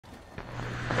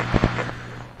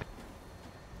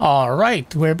All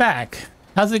right, we're back.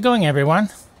 How's it going, everyone?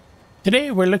 Today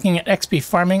we're looking at XP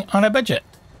farming on a budget.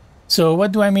 So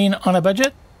what do I mean on a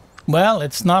budget? Well,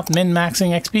 it's not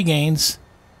min-maxing XP gains.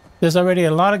 There's already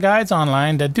a lot of guides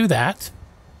online that do that,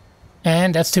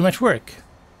 and that's too much work.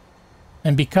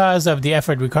 And because of the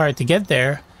effort required to get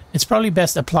there, it's probably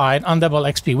best applied on double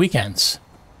XP weekends.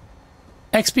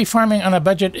 XP farming on a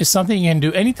budget is something you can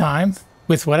do anytime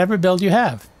with whatever build you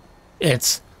have.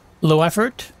 It's low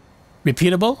effort,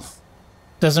 repeatable,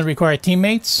 doesn't require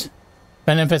teammates,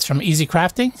 benefits from easy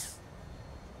crafting,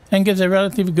 and gives a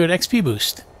relatively good XP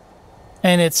boost.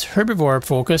 And it's herbivore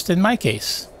focused in my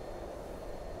case.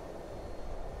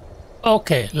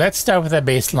 Okay, let's start with a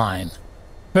baseline.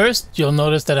 First, you'll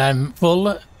notice that I'm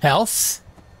full health.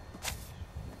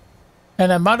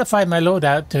 And I modified my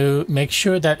loadout to make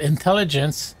sure that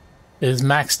intelligence is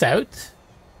maxed out.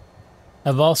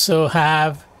 I've also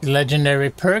have the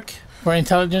legendary perk for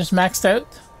intelligence maxed out,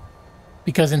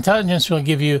 because intelligence will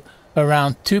give you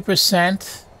around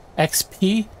 2%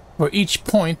 XP for each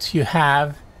point you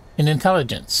have in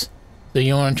intelligence. So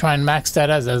you want to try and max that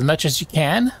as much as you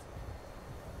can,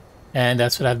 and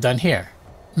that's what I've done here.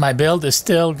 My build is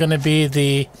still going to be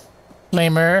the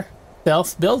Flamer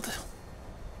stealth build.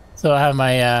 So I have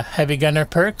my heavy gunner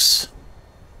perks,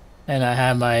 and I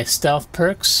have my stealth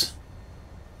perks.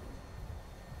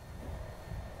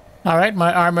 Alright,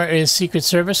 my armor is Secret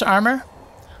Service armor.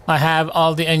 I have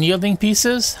all the unyielding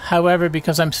pieces. However,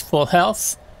 because I'm full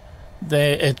health,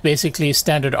 it's basically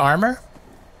standard armor.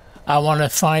 I want to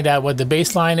find out what the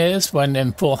baseline is when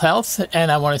in full health,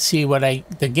 and I want to see what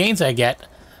the gains I get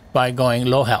by going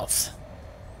low health.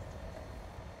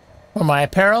 For my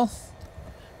apparel,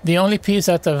 the only piece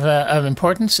that's of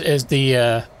importance is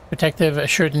the protective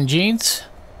shirt and jeans,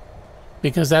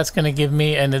 because that's going to give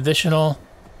me an additional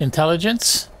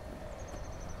intelligence.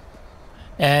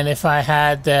 And if I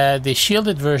had the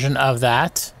shielded version of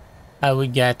that, I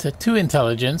would get 2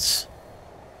 intelligence.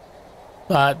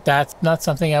 But that's not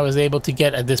something I was able to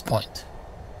get at this point.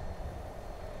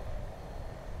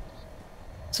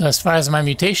 So as far as my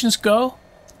mutations go,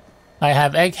 I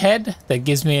have Egghead that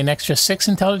gives me an extra 6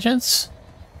 intelligence.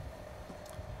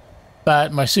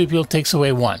 But Marsupial takes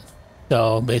away 1.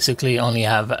 So basically only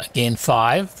have gain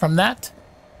 5 from that.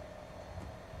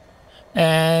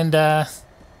 And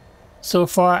so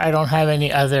far, I don't have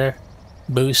any other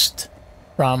boost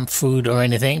from food or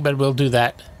anything, but we'll do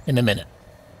that in a minute.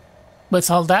 With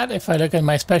all that, if I look at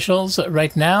my specials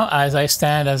right now, as I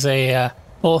stand as a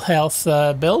full health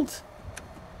build,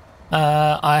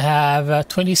 I have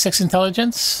 26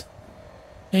 intelligence,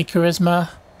 8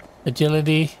 charisma,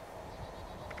 agility,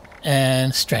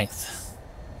 and strength.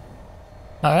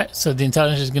 Alright, so the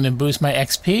intelligence is going to boost my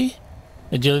XP,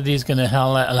 agility is going to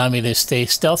allow me to stay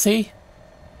stealthy,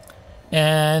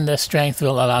 and the strength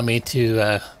will allow me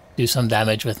to do some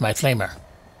damage with my flamer.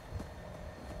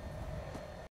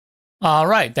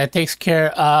 Alright, that takes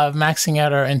care of maxing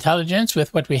out our intelligence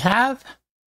with what we have.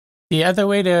 The other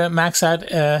way to max out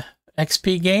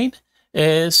XP gain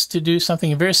is to do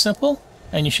something very simple,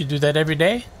 and you should do that every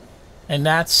day, and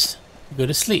that's go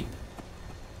to sleep.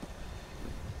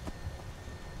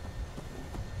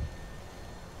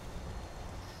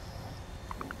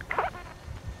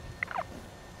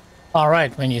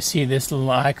 Alright, when you see this little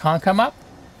icon come up,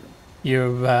 you're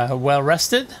well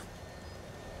rested.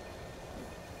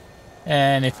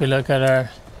 And if we look at our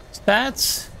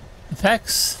stats,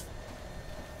 effects,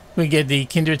 we get the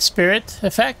Kindred Spirit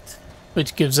effect,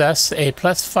 which gives us a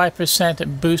plus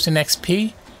 5% boost in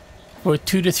XP for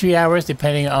 2 to 3 hours,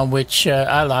 depending on which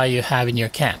ally you have in your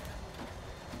camp.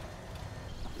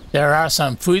 There are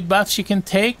some food buffs you can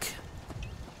take,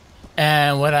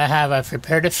 and what I have, I've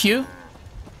prepared a few.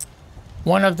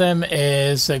 One of them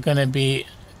is going to be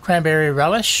Cranberry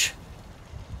Relish.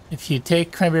 If you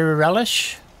take Cranberry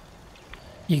Relish,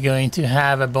 you're going to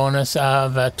have a bonus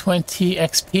of 20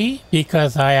 XP,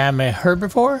 because I am a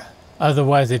herbivore,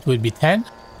 otherwise it would be 10.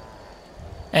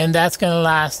 And that's going to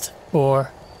last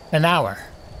for an hour.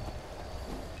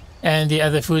 And the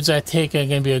other foods I take are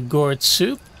going to be a gourd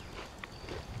soup.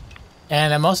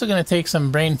 And I'm also going to take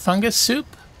some brain fungus soup.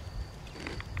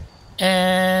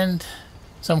 And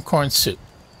some corn soup.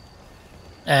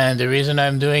 And the reason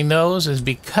I'm doing those is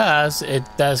because it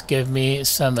does give me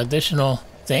some additional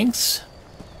things.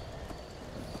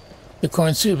 The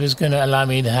corn soup is going to allow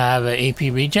me to have an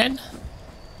AP regen.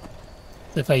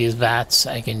 So if I use VATS,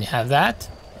 I can have that.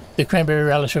 The cranberry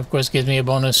relish, of course, gives me a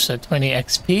bonus 20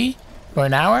 XP for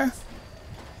an hour.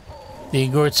 The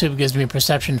gourd soup gives me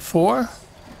perception 4,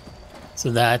 so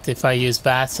that if I use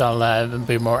VATS, I'll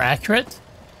be more accurate.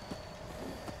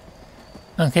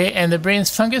 Okay, and the brains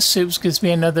fungus soups gives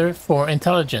me another 4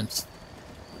 intelligence.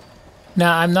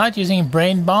 Now I'm not using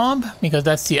brain bomb because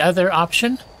that's the other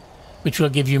option, which will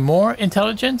give you more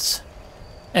intelligence.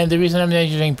 And the reason I'm not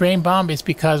using brain bomb is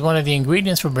because one of the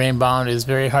ingredients for brain bomb is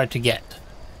very hard to get.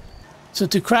 So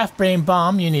to craft brain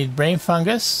bomb, you need brain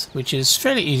fungus, which is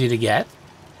fairly easy to get.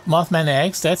 Mothman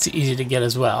eggs, that's easy to get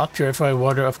as well. Purified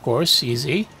water, of course,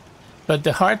 easy. But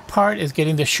the hard part is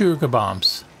getting the sugar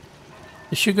bombs.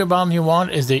 The sugar bomb you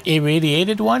want is the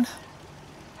irradiated one,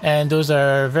 and those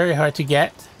are very hard to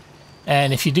get.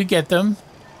 And if you do get them,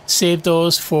 save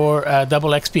those for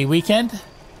double XP weekend,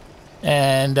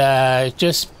 and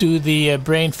just do the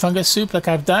brain fungus soup like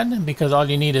I've done, because all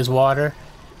you need is water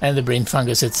and the brain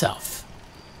fungus itself.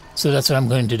 So that's what I'm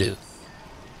going to do.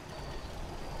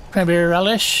 Cranberry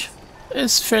relish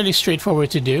is fairly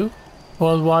straightforward to do.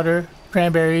 Boiled water,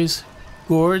 cranberries,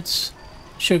 gourds,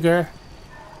 sugar,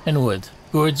 and wood.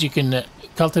 Gourds you can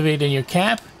cultivate in your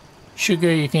camp.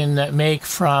 Sugar you can make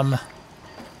from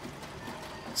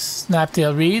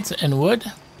snaptail reeds and wood.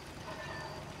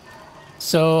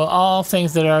 So all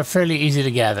things that are fairly easy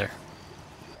to gather.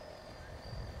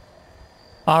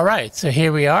 Alright, so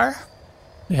here we are.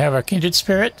 We have our kindred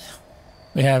spirit.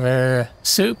 We have our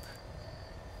soup.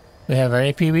 We have our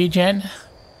AP regen.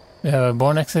 We have a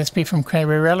bonus XP from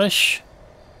cranberry relish.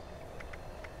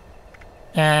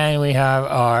 And we have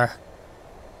our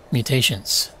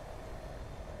mutations.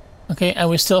 Okay, and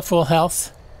we're still full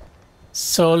health.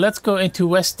 So let's go into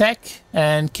West Tech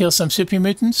and kill some super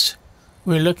mutants.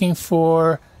 We're looking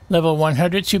for level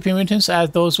 100 super mutants, as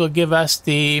those will give us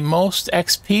the most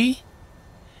XP.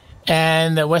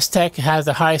 And the West Tech has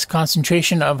the highest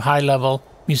concentration of high level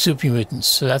super mutants.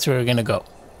 So that's where we're going to go.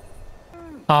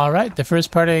 Alright, the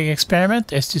first part of the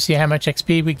experiment is to see how much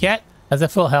XP we get as a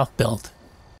full health build.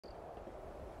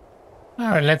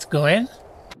 Alright, let's go in.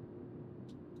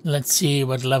 Let's see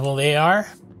what level they are.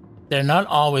 They're not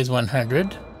always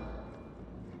 100.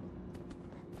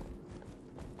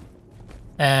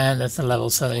 And that's a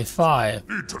level 75.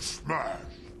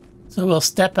 So we'll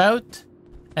step out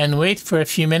and wait for a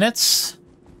few minutes.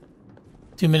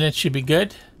 2 minutes should be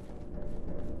good.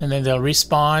 And then they'll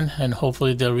respawn, and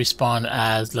hopefully they'll respawn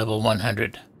as level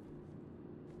 100.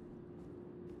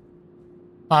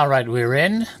 Alright, we're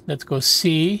in. Let's go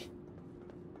see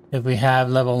if we have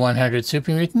level 100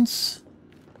 super mutants.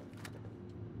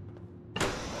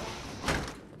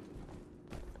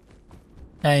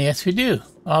 And yes, we do.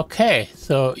 Okay,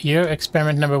 so you're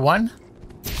experiment number 1.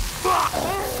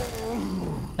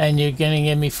 And you're going to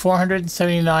give me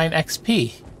 479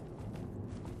 XP.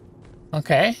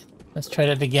 Okay, let's try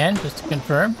that again just to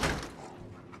confirm.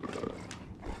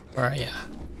 Where are you?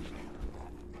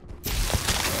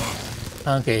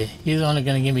 Okay, he's only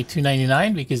going to give me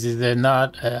 299 because they're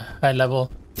not high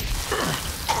level.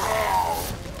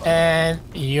 And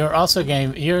you're also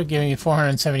giving me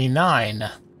 479.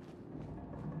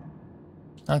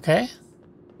 Okay.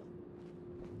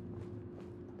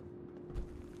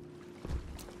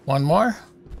 One more.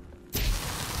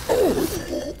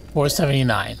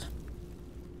 479.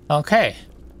 Okay.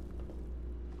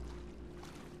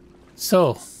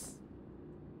 So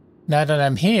now that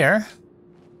I'm here,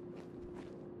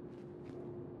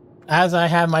 as I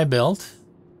have my build,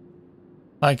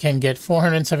 I can get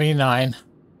 479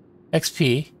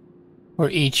 XP for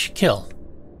each kill.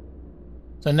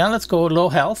 So now let's go low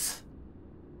health.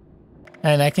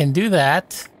 And I can do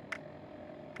that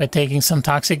by taking some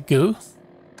toxic goo.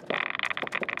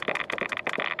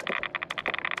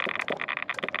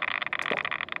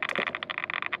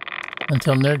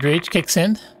 Until Nerd Rage kicks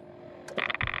in.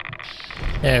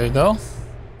 There we go.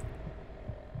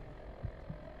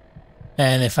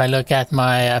 And if I look at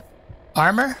my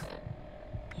armor,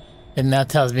 it now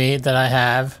tells me that I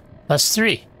have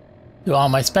 +3 to all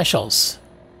my specials.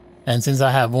 And since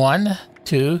I have 1,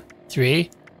 2,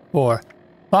 3, 4,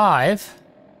 5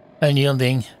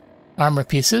 unyielding armor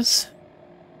pieces,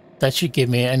 that should give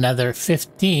me another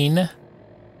 15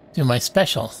 to my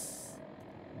special.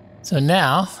 So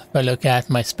now, if I look at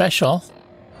my special,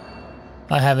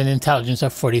 I have an intelligence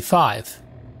of 45.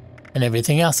 And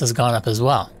everything else has gone up as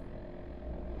well.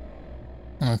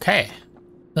 Okay.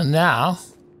 So now,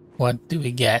 what do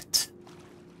we get?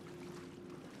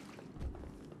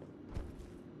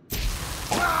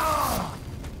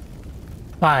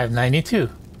 $592.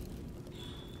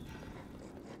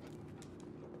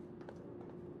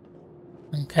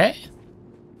 Okay.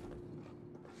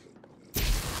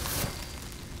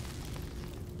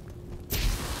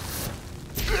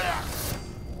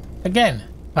 Again,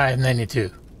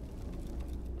 $592.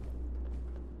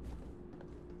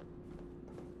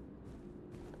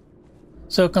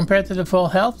 So compared to the full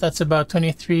health, that's about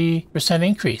 23%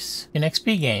 increase in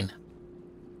XP gain.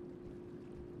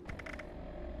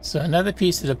 So another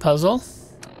piece of the puzzle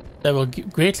that will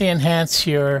greatly enhance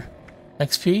your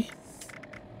XP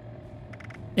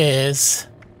is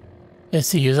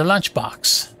to use a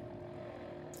lunchbox.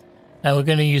 And we're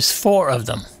going to use 4 of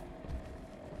them.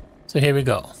 So here we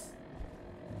go.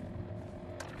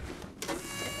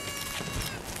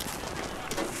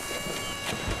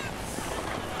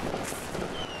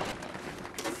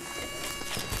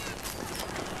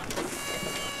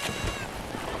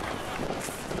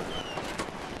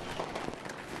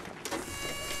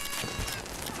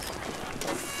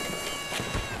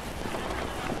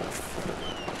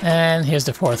 And here's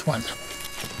the 4th one.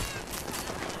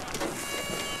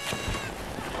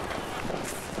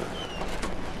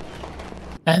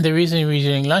 And the reason we're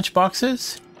using lunch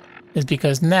boxes is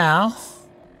because now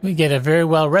we get a very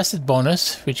well rested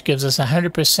bonus, which gives us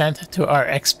 100% to our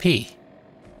XP.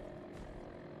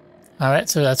 Alright,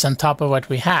 so that's on top of what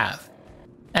we have.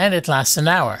 And it lasts an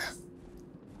hour.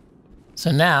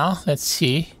 So now, let's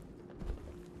see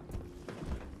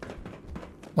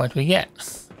what we get.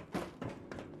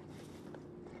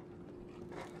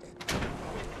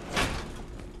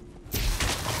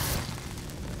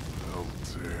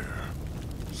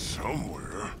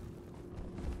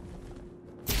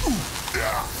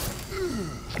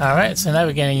 Alright, so now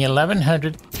we're getting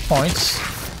 1100 points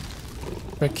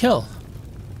per kill,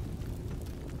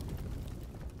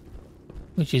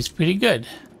 which is pretty good.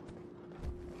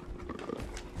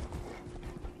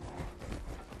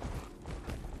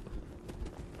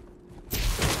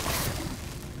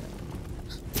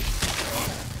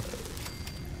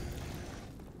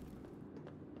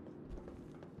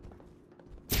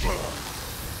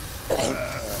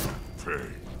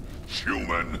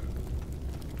 Human.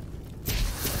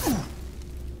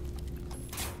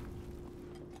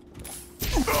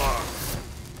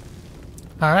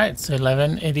 Alright, so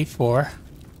 1184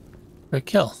 per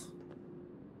kill.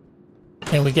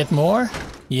 Can we get more?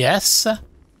 Yes,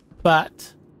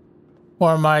 but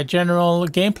for my general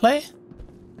gameplay,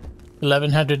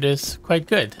 1100 is quite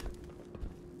good.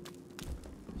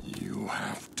 You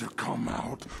have to come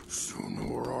out sooner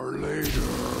or later.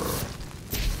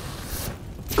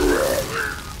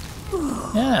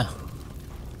 Yeah.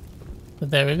 But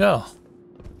there we go.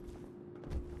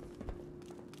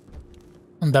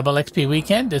 On double XP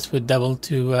weekend, this would double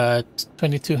to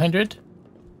 2200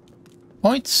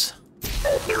 points.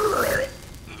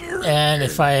 And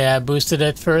if I boosted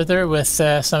it further with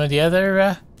some of the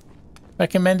other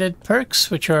recommended perks,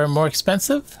 which are more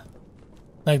expensive,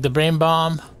 like the Brain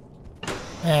Bomb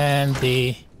and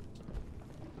the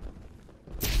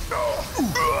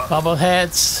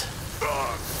bobbleheads,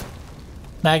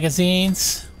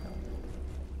 magazines,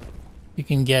 you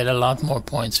can get a lot more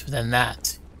points than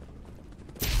that.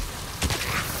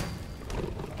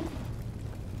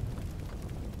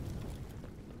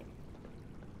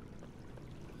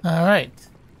 All right.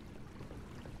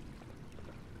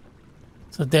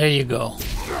 So there you go.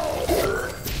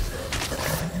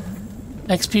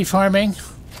 XP farming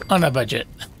on a budget.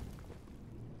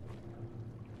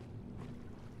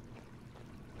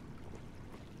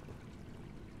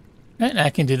 And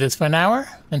I can do this for an hour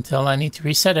until I need to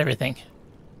reset everything.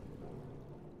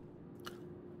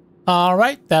 All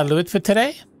right, that'll do it for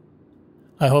today.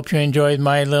 I hope you enjoyed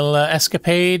my little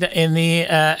escapade in the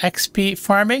XP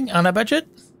farming on a budget.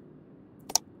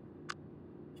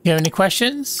 If you have any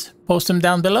questions, post them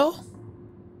down below.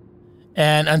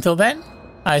 And until then,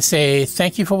 I say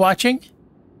thank you for watching,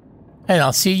 and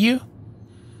I'll see you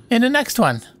in the next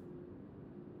one.